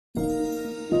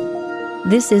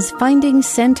This is Finding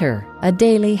Center, a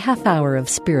daily half-hour of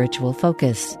spiritual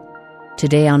focus.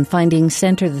 Today on Finding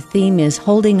Center, the theme is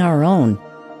Holding Our Own.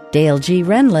 Dale G.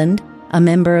 Renlund, a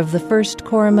member of the First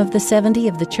Quorum of the 70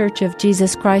 of the Church of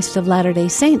Jesus Christ of Latter-day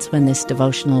Saints when this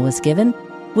devotional was given,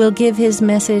 will give his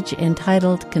message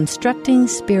entitled Constructing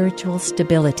Spiritual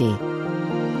Stability.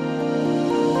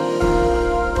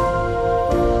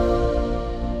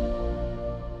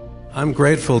 I'm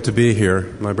grateful to be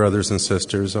here, my brothers and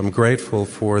sisters. I'm grateful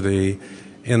for the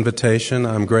invitation.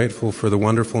 I'm grateful for the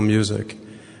wonderful music.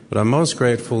 But I'm most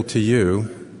grateful to you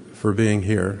for being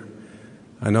here.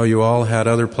 I know you all had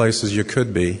other places you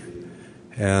could be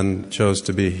and chose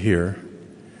to be here.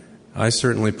 I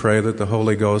certainly pray that the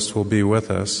Holy Ghost will be with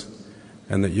us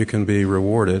and that you can be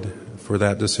rewarded for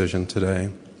that decision today.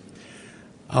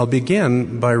 I'll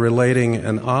begin by relating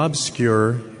an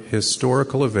obscure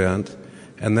historical event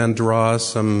and then draw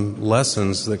some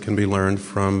lessons that can be learned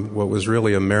from what was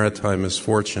really a maritime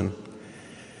misfortune.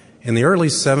 In the early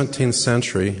 17th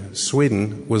century,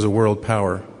 Sweden was a world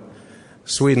power.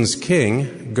 Sweden's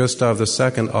king, Gustav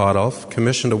II Adolf,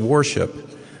 commissioned a warship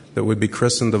that would be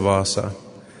christened the Vasa.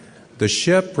 The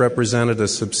ship represented a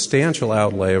substantial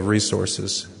outlay of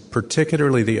resources,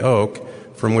 particularly the oak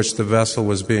from which the vessel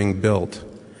was being built.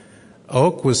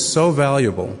 Oak was so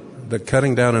valuable that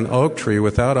cutting down an oak tree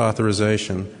without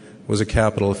authorization was a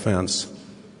capital offense.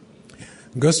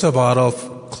 Gustav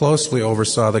Adolf closely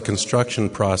oversaw the construction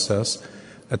process,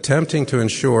 attempting to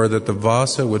ensure that the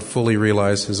Vasa would fully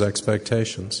realize his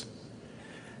expectations.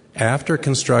 After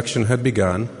construction had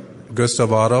begun,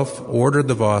 Gustav Adolf ordered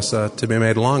the Vasa to be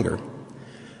made longer.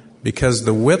 Because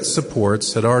the width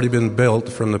supports had already been built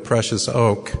from the precious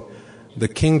oak, the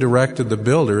king directed the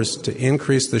builders to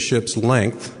increase the ship's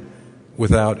length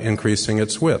without increasing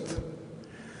its width.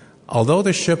 Although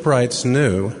the shipwrights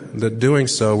knew that doing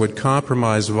so would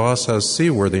compromise Vasa's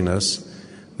seaworthiness,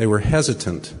 they were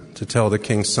hesitant to tell the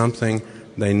king something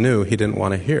they knew he didn't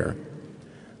want to hear.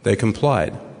 They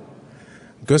complied.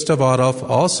 Gustav Adolf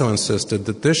also insisted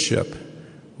that this ship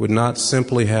would not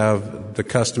simply have the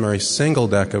customary single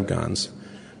deck of guns,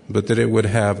 but that it would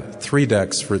have 3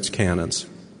 decks for its cannons,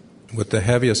 with the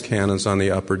heaviest cannons on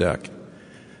the upper deck.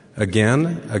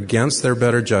 Again, against their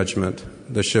better judgment,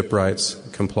 the shipwrights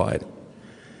complied.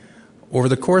 Over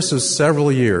the course of several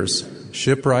years,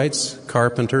 shipwrights,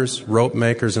 carpenters, rope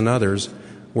makers, and others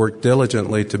worked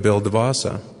diligently to build the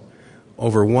Vasa.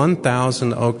 Over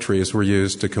 1,000 oak trees were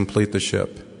used to complete the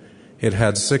ship. It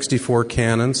had 64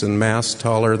 cannons and masts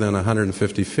taller than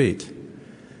 150 feet.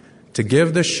 To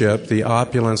give the ship the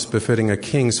opulence befitting a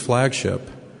king's flagship,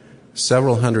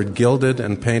 several hundred gilded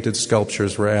and painted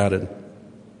sculptures were added.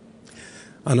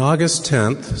 On August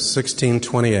 10th,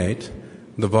 1628,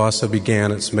 the Vasa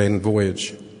began its maiden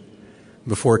voyage.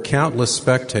 Before countless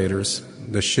spectators,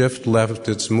 the ship left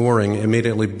its mooring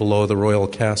immediately below the royal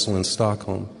castle in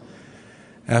Stockholm.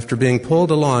 After being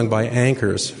pulled along by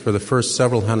anchors for the first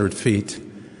several hundred feet,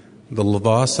 the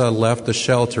Vasa left the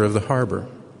shelter of the harbor.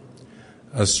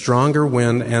 A stronger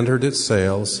wind entered its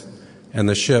sails, and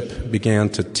the ship began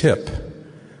to tip.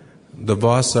 The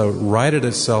Vasa righted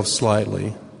itself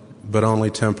slightly, but only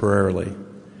temporarily.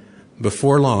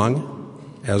 Before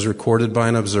long, as recorded by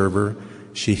an observer,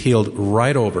 she heeled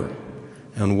right over,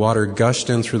 and water gushed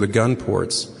in through the gun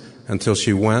ports until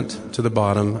she went to the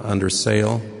bottom under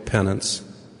sail, pennants,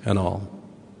 and all.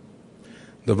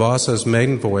 The Vasa's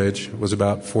maiden voyage was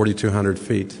about 4,200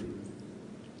 feet.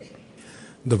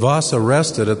 The Vasa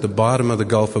rested at the bottom of the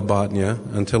Gulf of Bothnia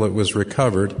until it was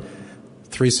recovered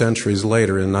 3 centuries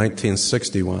later in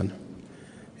 1961.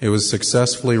 It was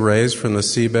successfully raised from the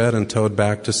seabed and towed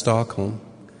back to Stockholm.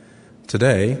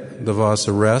 Today, the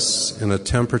Vasa rests in a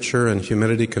temperature and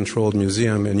humidity-controlled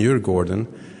museum in Djurgården,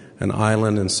 an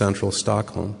island in central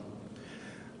Stockholm.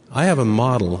 I have a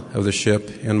model of the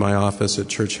ship in my office at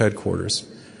church headquarters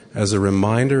as a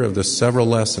reminder of the several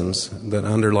lessons that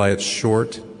underlie its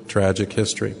short, tragic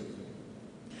history.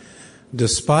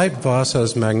 Despite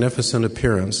Vasa's magnificent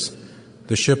appearance,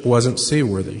 the ship wasn't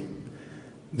seaworthy.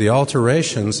 The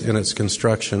alterations in its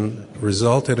construction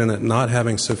resulted in it not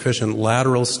having sufficient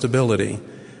lateral stability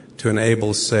to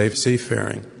enable safe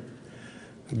seafaring.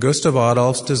 Gustav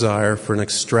Adolf's desire for an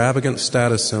extravagant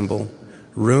status symbol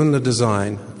ruined the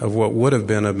design of what would have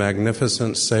been a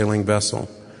magnificent sailing vessel,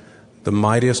 the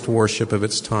mightiest warship of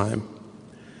its time.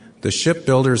 The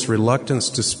shipbuilders' reluctance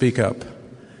to speak up,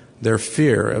 their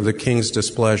fear of the king's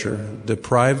displeasure,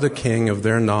 deprived the king of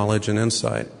their knowledge and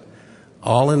insight.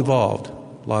 All involved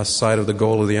lost sight of the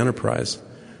goal of the enterprise,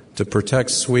 to protect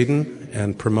Sweden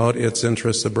and promote its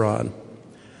interests abroad.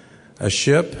 A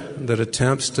ship that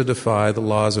attempts to defy the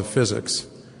laws of physics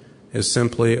is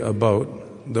simply a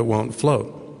boat that won't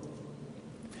float.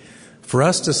 For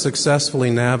us to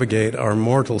successfully navigate our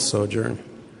mortal sojourn,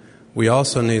 we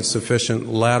also need sufficient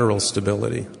lateral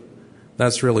stability.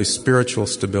 That's really spiritual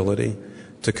stability,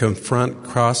 to confront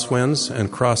crosswinds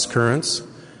and cross currents,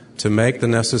 to make the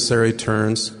necessary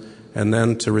turns, and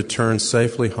then to return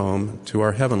safely home to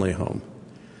our heavenly home.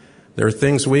 There are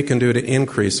things we can do to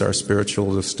increase our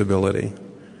spiritual stability.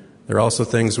 There are also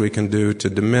things we can do to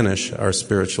diminish our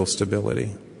spiritual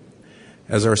stability.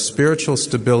 As our spiritual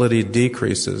stability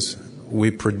decreases, we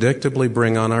predictably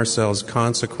bring on ourselves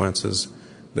consequences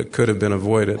that could have been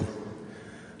avoided.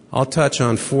 I'll touch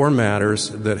on 4 matters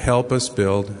that help us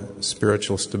build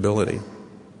spiritual stability.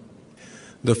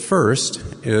 The first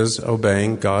is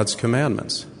obeying God's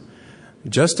commandments.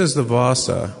 Just as the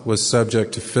Vasa was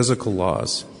subject to physical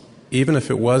laws, even if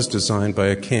it was designed by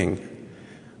a king,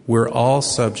 we're all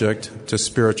subject to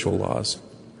spiritual laws.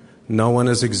 No one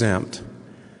is exempt.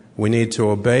 We need to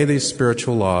obey these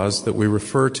spiritual laws that we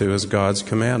refer to as God's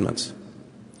commandments.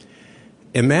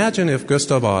 Imagine if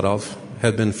Gustav Adolf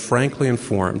had been frankly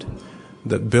informed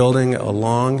that building a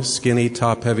long, skinny,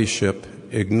 top-heavy ship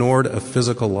ignored a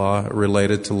physical law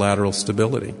related to lateral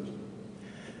stability.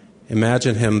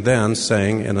 Imagine him then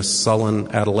saying in a sullen,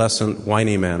 adolescent,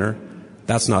 whiny manner,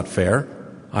 "That's not fair.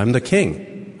 I'm the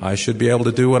king. I should be able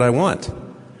to do what I want.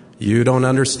 You don't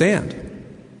understand."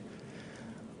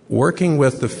 Working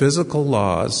with the physical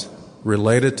laws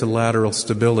related to lateral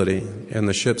stability in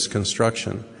the ship's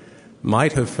construction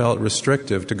might have felt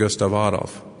restrictive to Gustav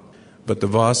Adolf, but the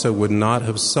Vasa would not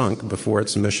have sunk before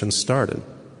its mission started.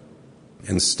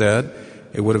 Instead,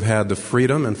 it would have had the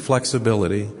freedom and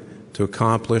flexibility to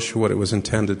accomplish what it was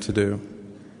intended to do.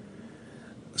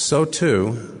 So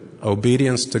too,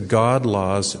 obedience to God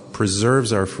laws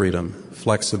preserves our freedom,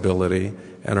 flexibility,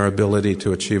 and our ability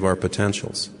to achieve our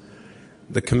potentials.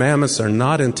 The commandments are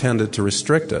not intended to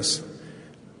restrict us.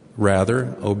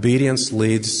 Rather, obedience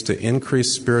leads to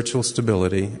increased spiritual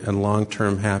stability and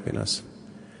long-term happiness.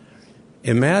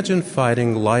 Imagine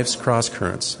fighting life's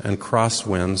cross-currents and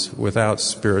crosswinds without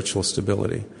spiritual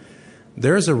stability.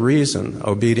 There's a reason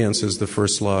obedience is the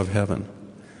first law of heaven.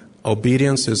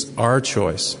 Obedience is our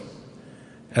choice.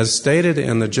 As stated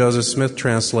in the Joseph Smith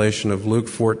translation of Luke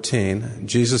 14,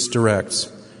 Jesus directs,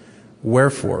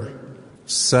 "Wherefore,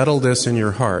 settle this in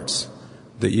your hearts,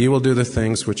 that ye will do the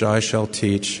things which I shall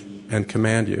teach and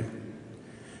command you."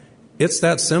 It's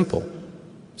that simple.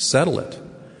 Settle it.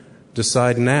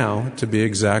 Decide now to be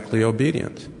exactly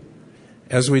obedient.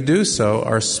 As we do so,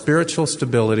 our spiritual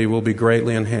stability will be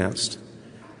greatly enhanced.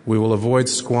 We will avoid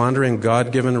squandering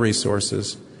God-given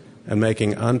resources and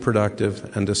making unproductive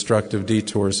and destructive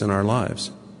detours in our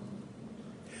lives.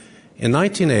 In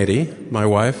 1980, my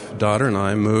wife, daughter, and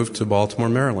I moved to Baltimore,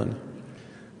 Maryland.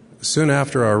 Soon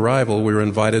after our arrival, we were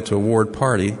invited to a ward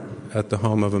party at the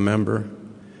home of a member.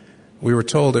 We were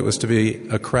told it was to be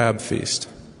a crab feast.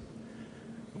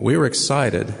 We were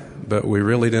excited, but we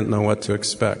really didn't know what to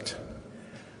expect.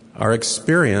 Our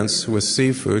experience with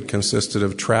seafood consisted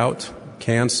of trout,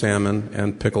 canned salmon,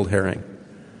 and pickled herring.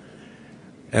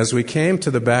 As we came to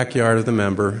the backyard of the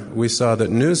member, we saw that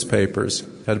newspapers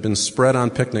had been spread on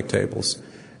picnic tables,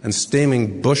 and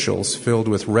steaming bushels filled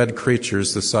with red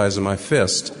creatures the size of my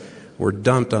fist were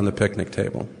dumped on the picnic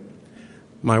table.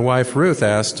 My wife Ruth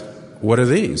asked, "What are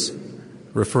these?"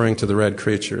 referring to the red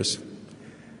creatures.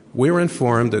 We were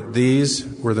informed that these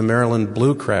were the Maryland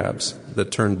blue crabs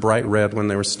that turned bright red when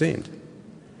they were steamed.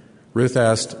 Ruth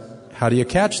asked, "How do you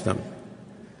catch them?"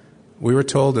 We were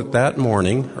told that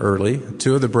morning, early,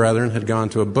 2 of the brethren had gone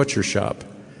to a butcher shop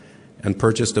and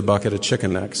purchased a bucket of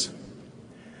chicken necks.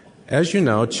 As you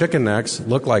know, chicken necks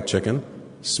look like chicken,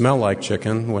 smell like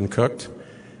chicken when cooked,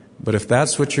 but if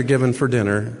that's what you're given for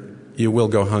dinner, you will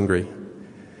go hungry.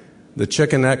 The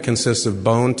chicken neck consists of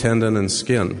bone, tendon, and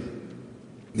skin.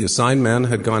 The assigned men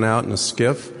had gone out in a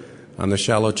skiff on the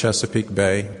shallow Chesapeake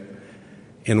Bay.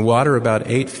 In water about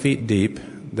 8 feet deep,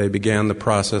 they began the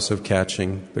process of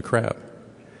catching the crab.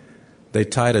 They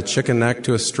tied a chicken neck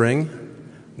to a string,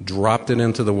 dropped it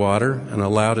into the water, and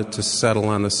allowed it to settle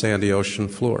on the sandy ocean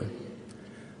floor.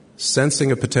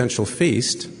 Sensing a potential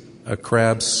feast, a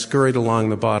crab scurried along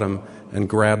the bottom and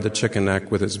grabbed the chicken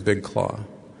neck with its big claw.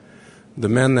 The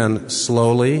men then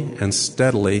slowly and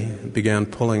steadily began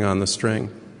pulling on the string.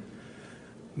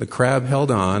 The crab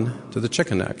held on to the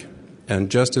chicken neck, and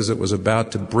just as it was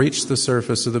about to breach the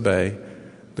surface of the bay,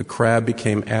 the crab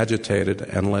became agitated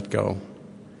and let go.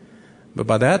 But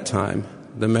by that time,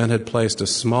 the men had placed a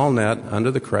small net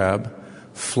under the crab,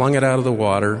 flung it out of the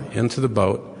water into the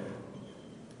boat,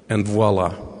 and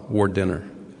voila, war dinner.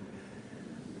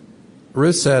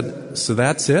 Ruth said, "So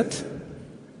that's it?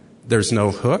 There's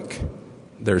no hook,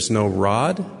 there's no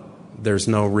rod, there's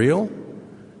no reel.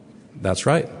 That's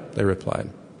right, they replied.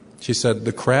 She said,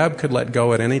 the crab could let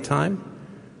go at any time?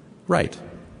 Right.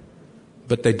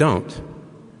 But they don't.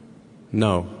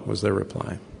 No, was their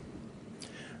reply.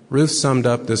 Ruth summed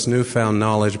up this newfound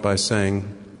knowledge by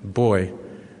saying, boy,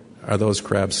 are those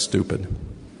crabs stupid.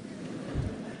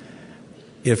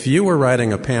 If you were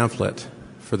writing a pamphlet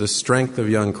for the strength of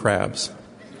young crabs,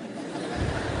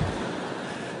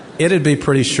 it'd be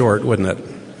pretty short, wouldn't it?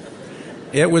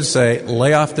 It would say,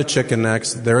 lay off the chicken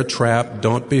necks, they're a trap,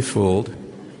 don't be fooled.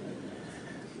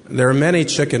 There are many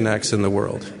chicken necks in the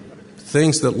world,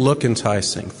 things that look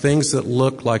enticing, things that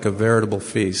look like a veritable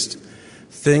feast,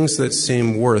 things that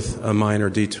seem worth a minor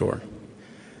detour.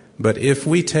 But if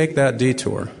we take that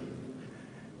detour,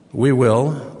 we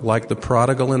will, like the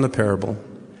prodigal in the parable,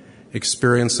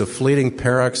 experience a fleeting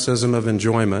paroxysm of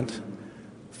enjoyment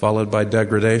followed by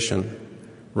degradation,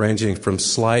 ranging from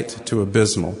slight to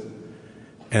abysmal,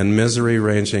 and misery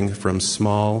ranging from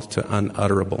small to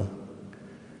unutterable.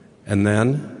 And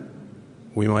then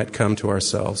we might come to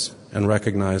ourselves and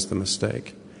recognize the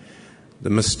mistake. The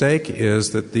mistake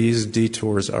is that these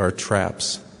detours are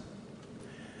traps.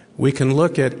 We can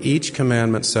look at each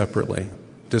commandment separately,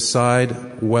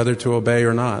 decide whether to obey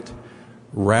or not,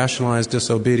 rationalize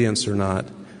disobedience or not,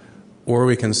 or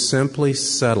we can simply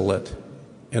settle it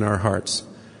in our hearts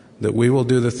that we will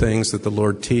do the things that the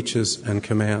Lord teaches and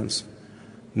commands.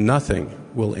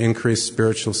 Nothing will increase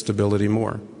spiritual stability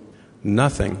more.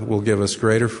 Nothing will give us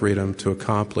greater freedom to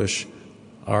accomplish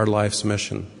our life's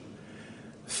mission.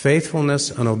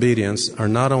 Faithfulness and obedience are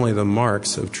not only the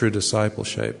marks of true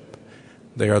discipleship,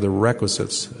 they are the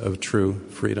requisites of true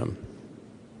freedom.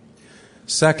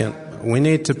 Second, we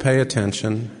need to pay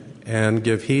attention and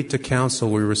give heed to counsel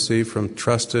we receive from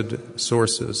trusted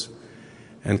sources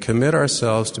and commit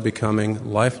ourselves to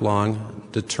becoming lifelong,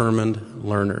 determined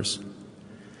learners.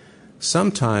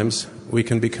 Sometimes we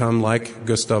can become like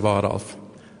Gustav Adolf,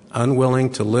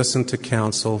 unwilling to listen to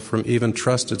counsel from even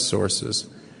trusted sources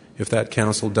if that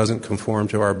counsel doesn't conform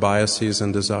to our biases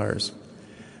and desires.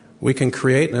 We can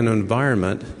create an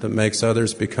environment that makes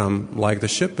others become like the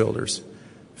shipbuilders,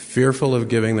 fearful of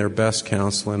giving their best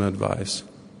counsel and advice.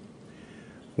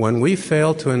 When we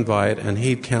fail to invite and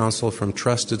heed counsel from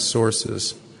trusted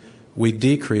sources, we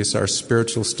decrease our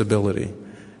spiritual stability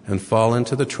and fall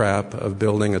into the trap of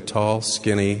building a tall,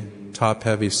 skinny,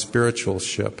 top-heavy spiritual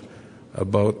ship, a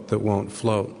boat that won't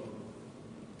float.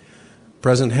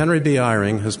 President Henry B.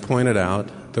 Eyring has pointed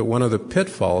out that one of the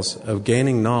pitfalls of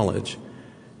gaining knowledge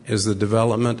is the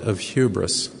development of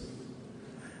hubris.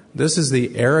 This is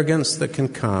the arrogance that can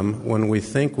come when we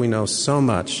think we know so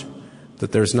much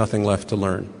that there's nothing left to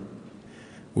learn.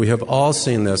 We have all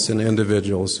seen this in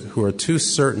individuals who are too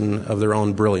certain of their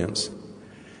own brilliance.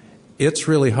 It's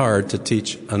really hard to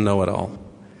teach a know-it-all.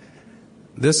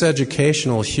 This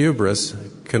educational hubris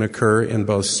can occur in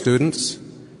both students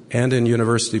and in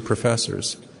university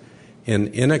professors, in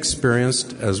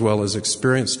inexperienced as well as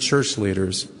experienced church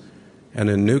leaders, and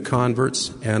in new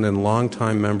converts and in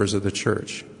longtime members of the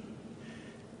church.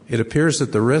 It appears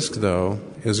that the risk, though,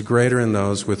 is greater in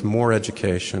those with more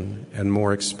education and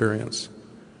more experience.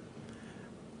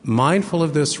 Mindful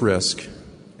of this risk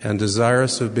and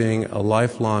desirous of being a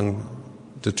lifelong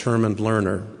determined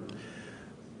learner,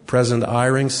 President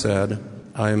Eyring said,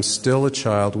 "I am still a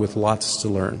child with lots to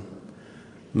learn.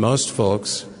 Most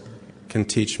folks can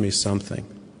teach me something."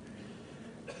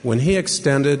 When he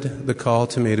extended the call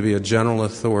to me to be a general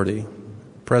authority,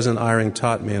 President Eyring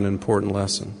taught me an important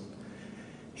lesson.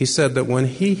 He said that when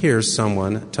he hears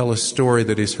someone tell a story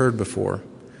that he's heard before,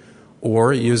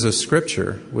 or use a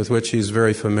scripture with which he's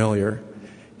very familiar,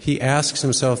 he asks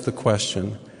himself the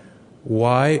question,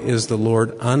 why is the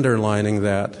Lord underlining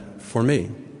that for me?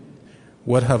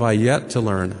 What have I yet to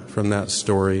learn from that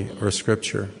story or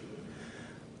scripture?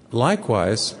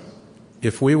 Likewise,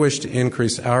 if we wish to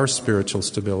increase our spiritual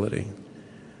stability,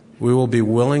 we will be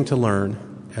willing to learn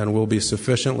and will be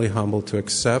sufficiently humble to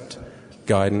accept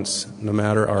guidance no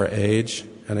matter our age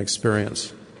and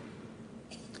experience.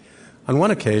 On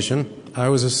one occasion, I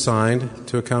was assigned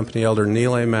to accompany Elder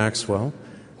Neal A. Maxwell,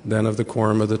 then of the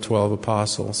Quorum of the 12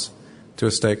 Apostles, to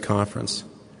a stake conference.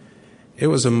 It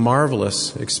was a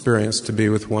marvelous experience to be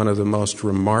with one of the most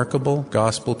remarkable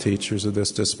gospel teachers of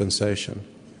this dispensation.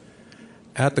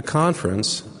 At the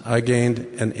conference, I gained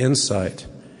an insight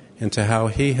into how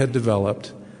he had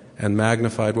developed and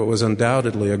magnified what was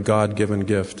undoubtedly a God-given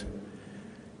gift.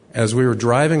 As we were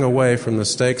driving away from the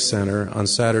stake center on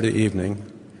Saturday evening,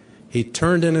 he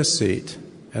turned in his seat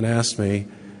and asked me,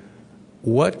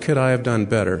 what could I have done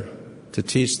better to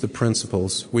teach the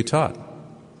principles we taught?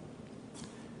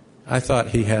 I thought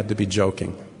he had to be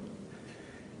joking.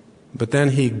 But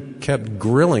then he kept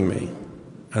grilling me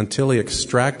until he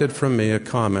extracted from me a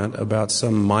comment about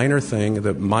some minor thing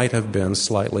that might have been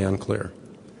slightly unclear.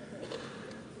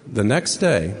 The next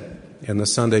day, in the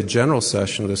Sunday general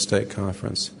session of the stake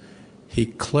conference, he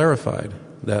clarified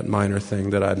that minor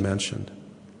thing that I'd mentioned.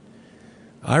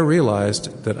 I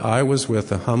realized that I was with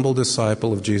a humble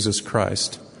disciple of Jesus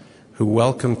Christ who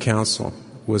welcomed counsel,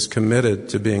 was committed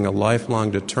to being a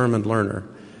lifelong determined learner,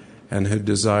 and who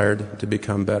desired to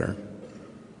become better.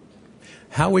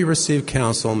 How we receive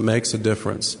counsel makes a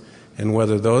difference in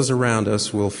whether those around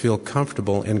us will feel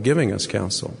comfortable in giving us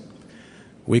counsel.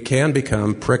 We can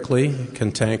become prickly,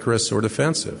 cantankerous, or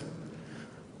defensive.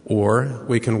 Or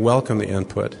we can welcome the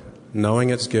input, knowing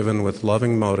it's given with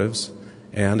loving motives,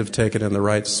 and if taken in the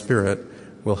right spirit,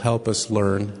 will help us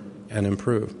learn and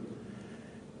improve.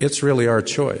 It's really our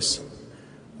choice.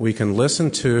 We can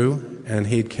listen to and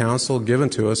heed counsel given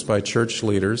to us by church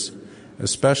leaders,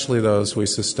 especially those we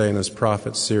sustain as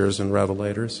prophets, seers, and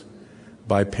revelators,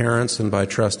 by parents and by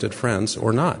trusted friends,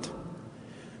 or not.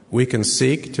 We can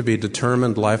seek to be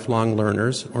determined lifelong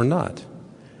learners or not.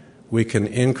 We can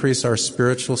increase our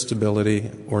spiritual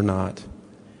stability or not.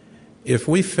 If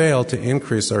we fail to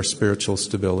increase our spiritual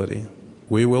stability,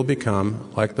 we will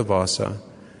become, like the Vasa,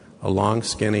 a long,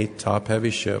 skinny, top-heavy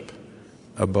ship,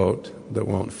 a boat that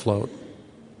won't float.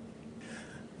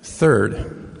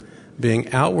 Third,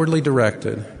 being outwardly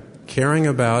directed, caring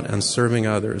about and serving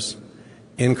others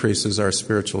increases our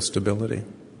spiritual stability.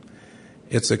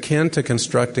 It's akin to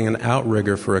constructing an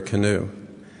outrigger for a canoe.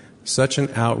 Such an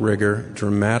outrigger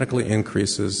dramatically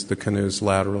increases the canoe's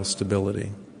lateral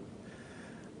stability.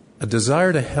 A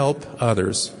desire to help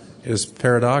others is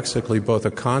paradoxically both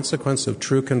a consequence of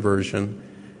true conversion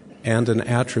and an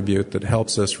attribute that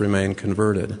helps us remain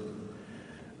converted.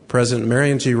 President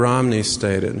Marion G. Romney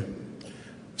stated,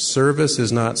 "Service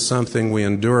is not something we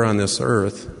endure on this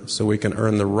earth so we can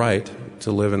earn the right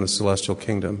to live in the celestial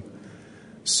kingdom.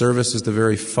 Service is the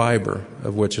very fiber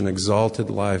of which an exalted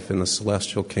life in the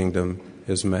celestial kingdom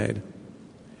is made."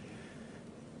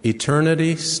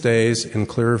 Eternity stays in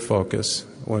clearer focus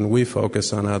when we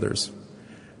focus on others,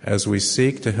 as we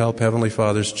seek to help Heavenly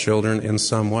Father's children in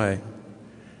some way.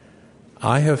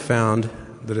 I have found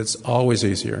that it's always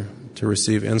easier to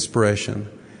receive inspiration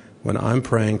when I'm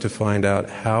praying to find out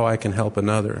how I can help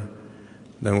another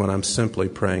than when I'm simply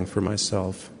praying for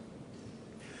myself.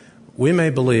 We may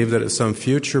believe that at some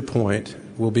future point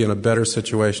we'll be in a better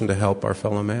situation to help our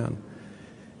fellow man.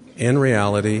 In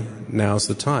reality, now's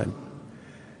the time.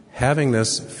 Having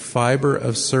this fiber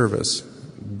of service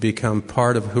become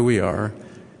part of who we are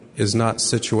is not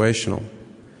situational.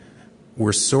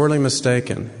 We're sorely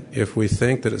mistaken if we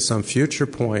think that at some future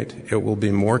point it will be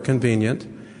more convenient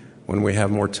when we have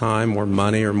more time, more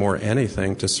money, or more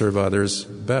anything to serve others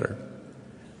better.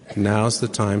 Now's the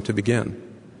time to begin.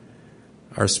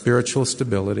 Our spiritual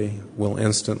stability will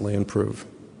instantly improve.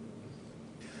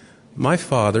 My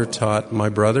father taught my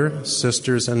brother,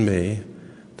 sisters, and me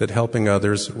that helping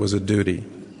others was a duty,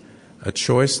 a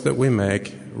choice that we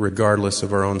make regardless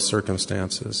of our own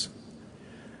circumstances.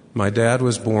 My dad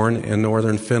was born in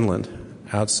northern Finland,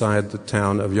 outside the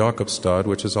town of Jakobstad,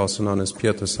 which is also known as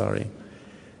Pietarsaari.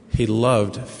 He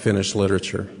loved Finnish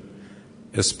literature,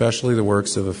 especially the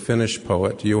works of a Finnish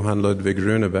poet, Johan Ludvig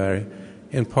Runeberg,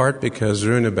 in part because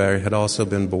Runeberg had also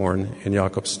been born in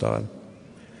Jakobstad.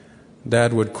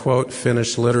 Dad would quote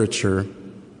Finnish literature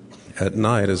at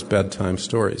night as bedtime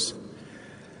stories.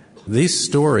 These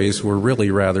stories were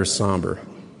really rather somber.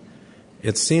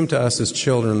 It seemed to us as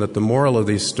children that the moral of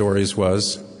these stories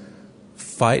was,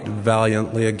 fight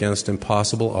valiantly against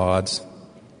impossible odds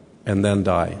and then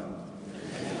die.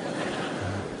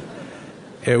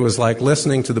 It was like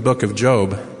listening to the book of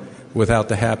Job without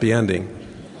the happy ending.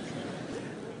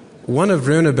 One of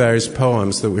Runeberg's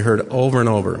poems that we heard over and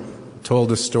over told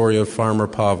the story of farmer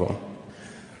Paavo.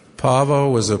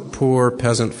 Paavo was a poor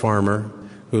peasant farmer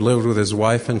who lived with his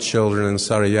wife and children in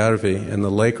Saarijärvi in the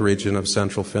lake region of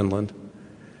central Finland.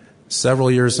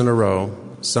 Several years in a row,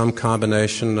 some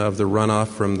combination of the runoff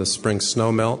from the spring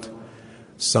snowmelt,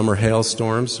 summer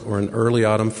hailstorms, or an early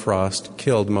autumn frost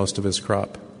killed most of his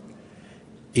crop.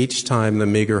 Each time the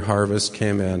meager harvest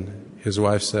came in, his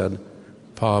wife said,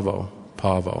 "Paavo,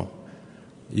 Paavo,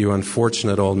 you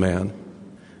unfortunate old man,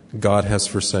 God has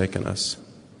forsaken us."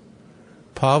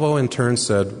 Paavo in turn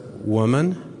said,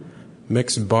 "Woman,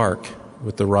 mix bark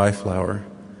with the rye flour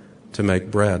to make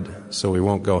bread so we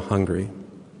won't go hungry.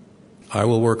 I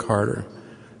will work harder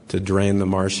to drain the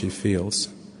marshy fields.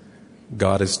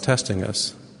 God is testing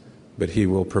us, but He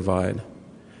will provide."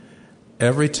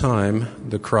 Every time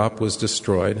the crop was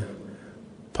destroyed,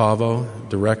 Pavo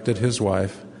directed his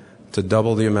wife to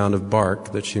double the amount of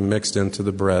bark that she mixed into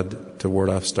the bread to ward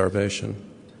off starvation.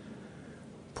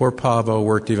 Poor Pavo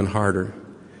worked even harder.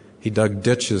 He dug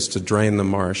ditches to drain the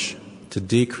marsh, to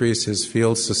decrease his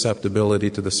field's susceptibility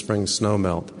to the spring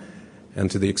snowmelt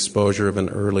and to the exposure of an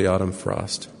early autumn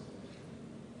frost.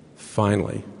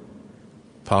 Finally,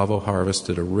 Pavo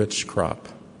harvested a rich crop.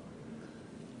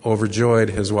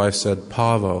 Overjoyed, his wife said,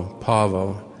 "Pavo,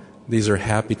 Pavo, these are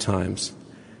happy times.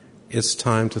 It's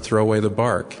time to throw away the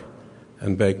bark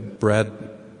and bake bread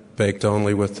baked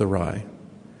only with the rye."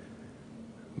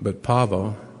 But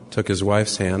Pavo took his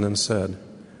wife's hand and said,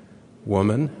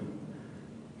 "Woman,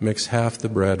 mix half the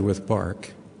bread with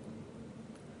bark,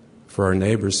 for our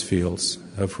neighbors' fields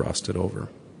have frosted over."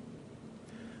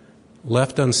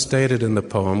 Left unstated in the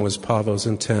poem was Pavo's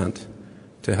intent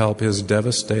to help his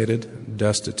devastated,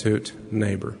 destitute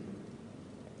neighbor.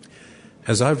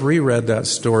 As I've reread that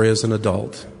story as an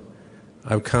adult,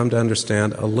 I've come to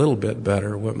understand a little bit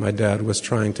better what my dad was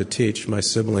trying to teach my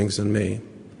siblings and me.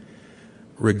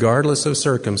 Regardless of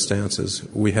circumstances,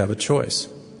 we have a choice.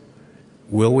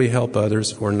 Will we help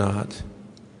others or not?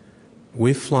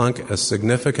 We flunk a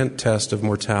significant test of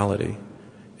mortality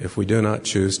if we do not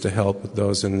choose to help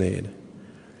those in need.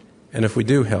 And if we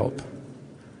do help,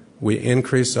 we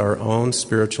increase our own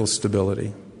spiritual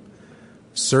stability.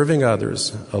 Serving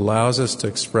others allows us to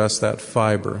express that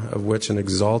fiber of which an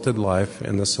exalted life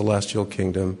in the celestial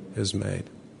kingdom is made.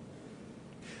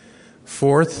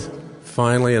 Fourth,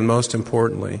 finally, and most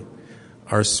importantly,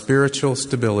 our spiritual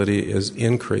stability is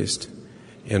increased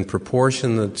in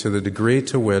proportion to the degree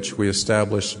to which we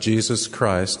establish Jesus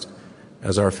Christ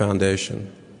as our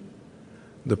foundation.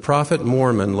 The prophet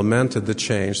Mormon lamented the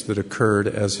change that occurred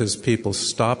as his people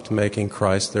stopped making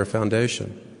Christ their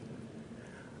foundation.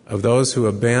 Of those who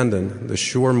abandon the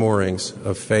sure moorings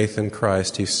of faith in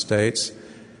Christ, he states,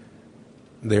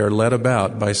 they are led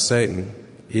about by Satan,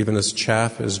 even as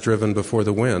chaff is driven before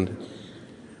the wind,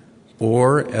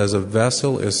 or as a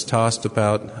vessel is tossed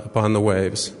about upon the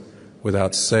waves,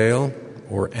 without sail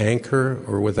or anchor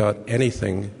or without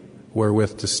anything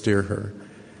wherewith to steer her.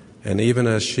 And even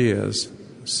as she is,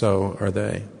 so are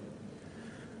they.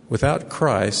 Without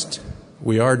Christ,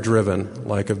 we are driven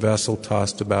like a vessel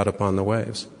tossed about upon the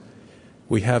waves.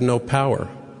 We have no power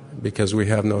because we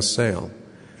have no sail.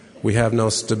 We have no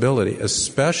stability,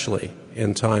 especially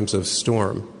in times of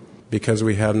storm, because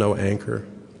we have no anchor.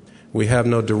 We have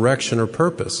no direction or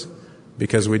purpose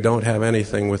because we don't have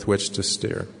anything with which to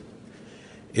steer.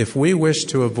 If we wish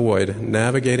to avoid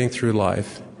navigating through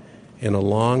life in a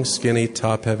long, skinny,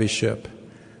 top-heavy ship,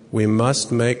 we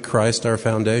must make Christ our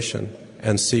foundation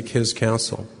and seek His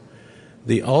counsel.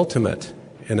 The ultimate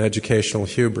in educational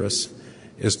hubris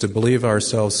is to believe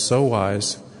ourselves so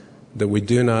wise that we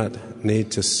do not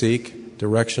need to seek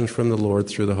direction from the Lord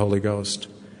through the Holy Ghost.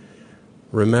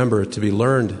 Remember, to be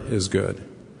learned is good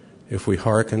if we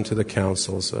hearken to the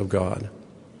counsels of God.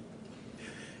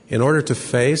 In order to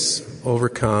face,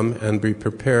 overcome, and be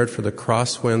prepared for the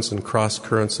crosswinds and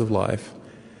cross-currents of life,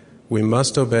 we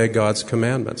must obey God's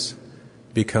commandments,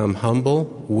 become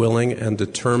humble, willing, and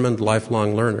determined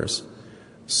lifelong learners,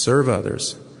 serve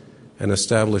others, and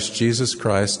establish Jesus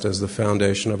Christ as the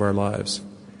foundation of our lives.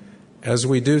 As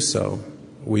we do so,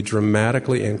 we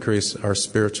dramatically increase our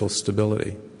spiritual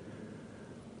stability.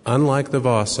 Unlike the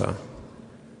Vasa,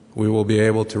 we will be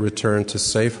able to return to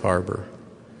safe harbor,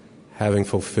 having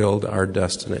fulfilled our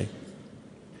destiny.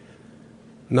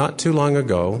 Not too long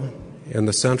ago, in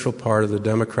the central part of the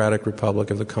Democratic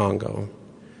Republic of the Congo,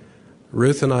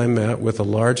 Ruth and I met with a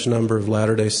large number of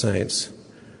Latter-day Saints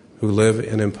who live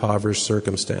in impoverished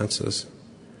circumstances.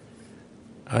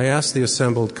 I asked the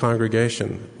assembled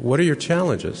congregation, "What are your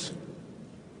challenges?"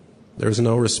 There was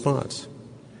no response.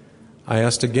 I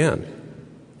asked again.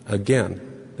 Again,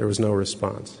 there was no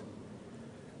response.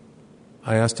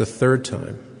 I asked a third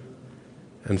time,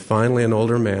 and finally an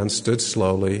older man stood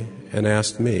slowly and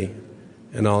asked me,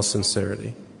 in all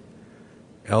sincerity,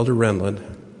 "Elder Renlund,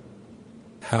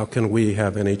 how can we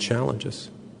have any challenges?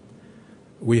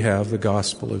 We have the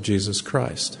gospel of Jesus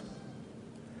Christ."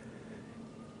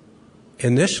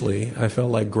 Initially, I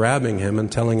felt like grabbing him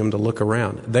and telling him to look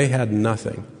around. They had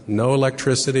nothing, no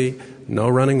electricity, no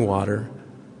running water.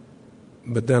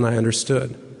 But then I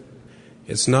understood.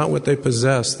 It's not what they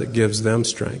possess that gives them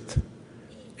strength.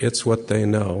 It's what they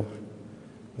know.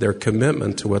 Their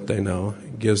commitment to what they know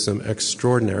gives them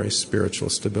extraordinary spiritual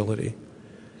stability.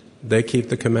 They keep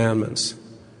the commandments.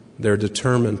 They're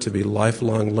determined to be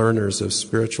lifelong learners of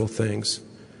spiritual things.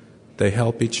 They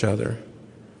help each other,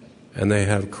 and they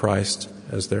have Christ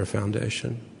as their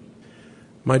foundation.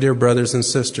 My dear brothers and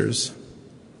sisters,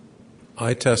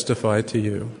 I testify to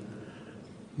you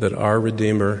that our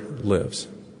Redeemer lives.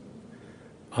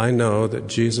 I know that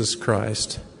Jesus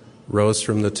Christ rose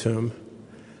from the tomb.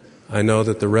 I know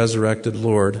that the resurrected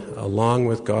Lord, along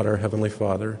with God our Heavenly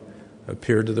Father,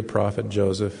 appeared to the prophet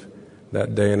Joseph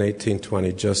that day in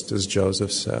 1820, just as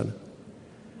Joseph said.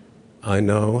 I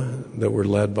know that we're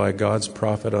led by God's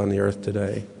prophet on the earth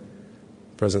today,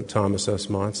 President Thomas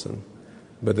S. Monson,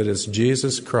 but that it's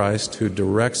Jesus Christ who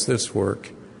directs this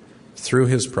work through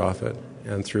his prophet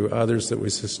and through others that we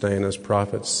sustain as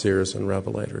prophets, seers, and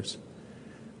revelators.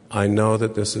 I know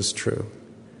that this is true.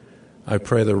 I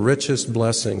pray the richest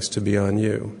blessings to be on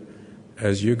you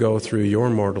as you go through your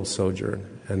mortal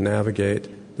sojourn and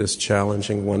navigate this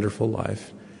challenging, wonderful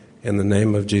life. In the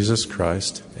name of Jesus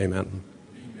Christ, amen.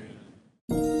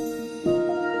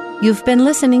 You've been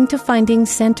listening to Finding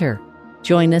Center.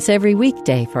 Join us every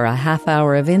weekday for a half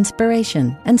hour of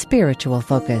inspiration and spiritual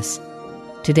focus.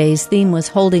 Today's theme was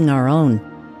Holding Our Own.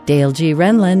 Dale G.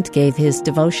 Renlund gave his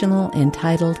devotional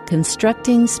entitled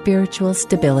Constructing Spiritual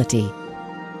Stability.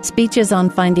 Speeches on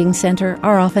Finding Center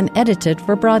are often edited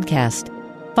for broadcast.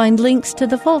 Find links to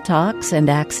the full talks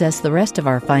and access the rest of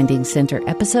our Finding Center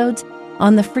episodes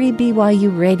on the free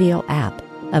BYU Radio app,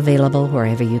 available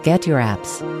wherever you get your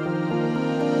apps.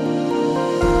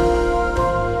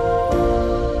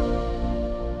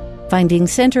 Finding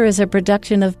Center is a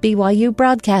production of BYU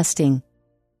Broadcasting.